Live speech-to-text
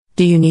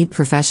Do you need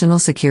professional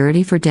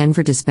security for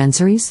Denver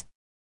dispensaries?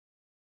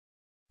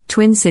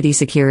 Twin City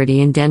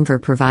Security in Denver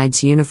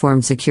provides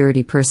uniformed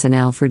security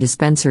personnel for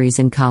dispensaries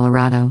in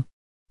Colorado.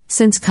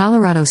 Since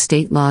Colorado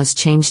state laws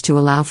changed to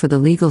allow for the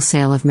legal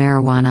sale of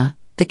marijuana,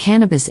 the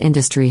cannabis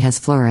industry has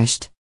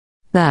flourished.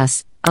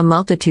 Thus, a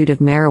multitude of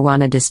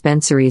marijuana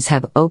dispensaries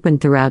have opened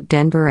throughout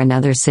Denver and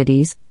other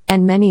cities,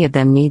 and many of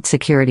them need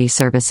security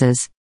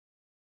services.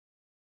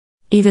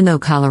 Even though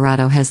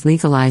Colorado has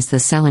legalized the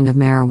selling of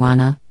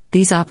marijuana,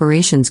 these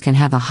operations can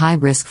have a high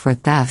risk for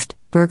theft,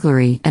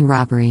 burglary, and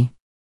robbery.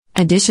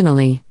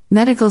 Additionally,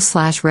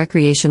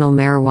 medical/recreational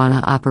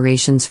marijuana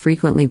operations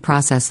frequently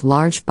process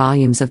large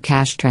volumes of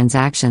cash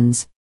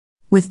transactions.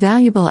 With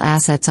valuable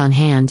assets on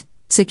hand,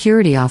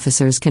 security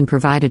officers can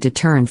provide a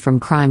deterrent from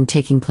crime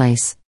taking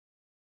place.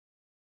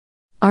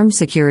 Armed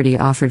security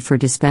offered for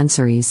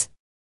dispensaries.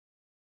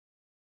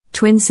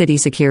 Twin City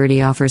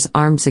Security offers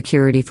armed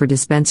security for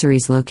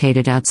dispensaries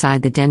located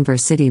outside the Denver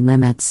city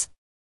limits.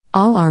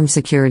 All armed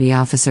security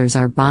officers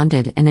are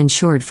bonded and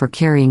insured for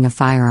carrying a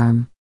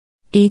firearm.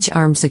 Each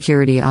armed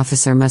security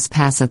officer must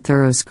pass a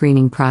thorough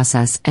screening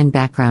process and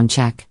background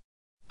check.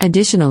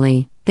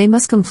 Additionally, they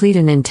must complete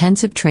an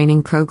intensive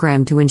training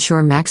program to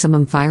ensure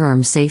maximum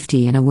firearm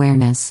safety and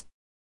awareness.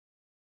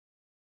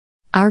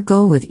 Our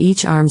goal with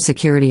each armed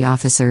security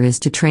officer is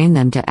to train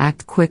them to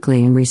act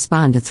quickly and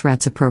respond to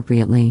threats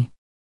appropriately.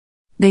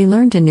 They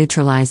learn to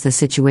neutralize the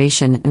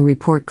situation and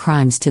report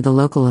crimes to the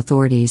local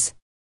authorities.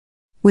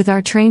 With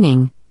our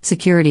training,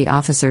 security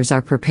officers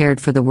are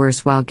prepared for the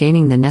worst while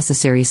gaining the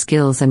necessary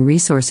skills and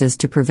resources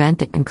to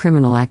prevent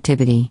criminal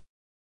activity.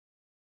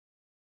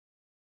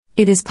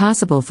 It is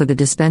possible for the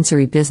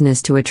dispensary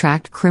business to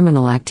attract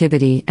criminal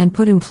activity and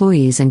put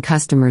employees and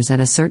customers at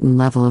a certain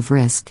level of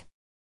risk.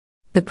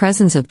 The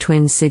presence of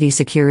Twin City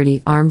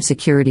Security armed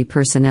security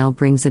personnel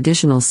brings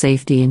additional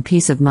safety and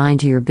peace of mind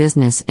to your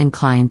business and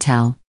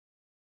clientele.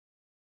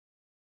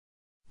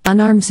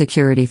 Unarmed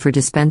security for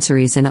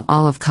dispensaries in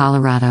all of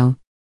Colorado.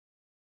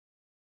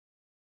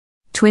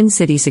 Twin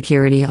City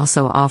Security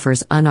also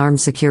offers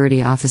unarmed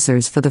security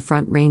officers for the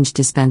Front Range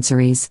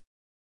dispensaries.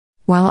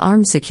 While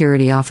armed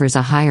security offers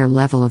a higher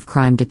level of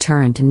crime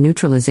deterrent and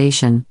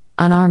neutralization,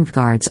 unarmed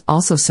guards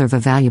also serve a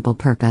valuable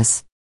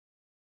purpose.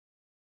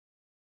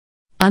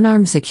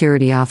 Unarmed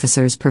security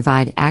officers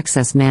provide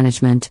access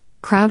management,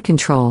 crowd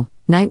control,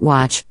 night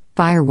watch,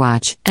 fire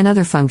watch, and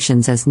other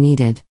functions as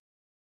needed.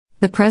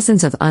 The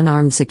presence of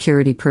unarmed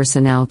security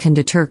personnel can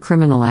deter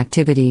criminal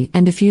activity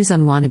and diffuse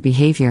unwanted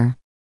behavior.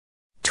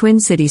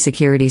 Twin City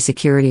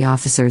security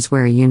officers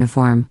wear a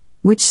uniform,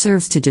 which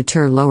serves to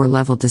deter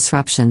lower-level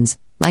disruptions,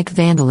 like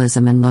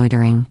vandalism and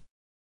loitering.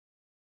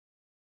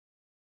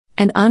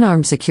 An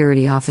unarmed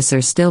security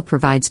officer still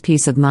provides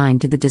peace of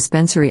mind to the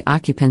dispensary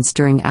occupants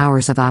during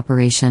hours of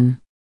operation.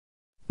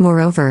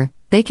 Moreover,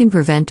 they can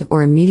prevent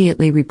or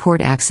immediately report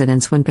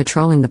accidents when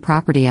patrolling the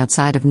property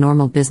outside of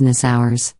normal business hours.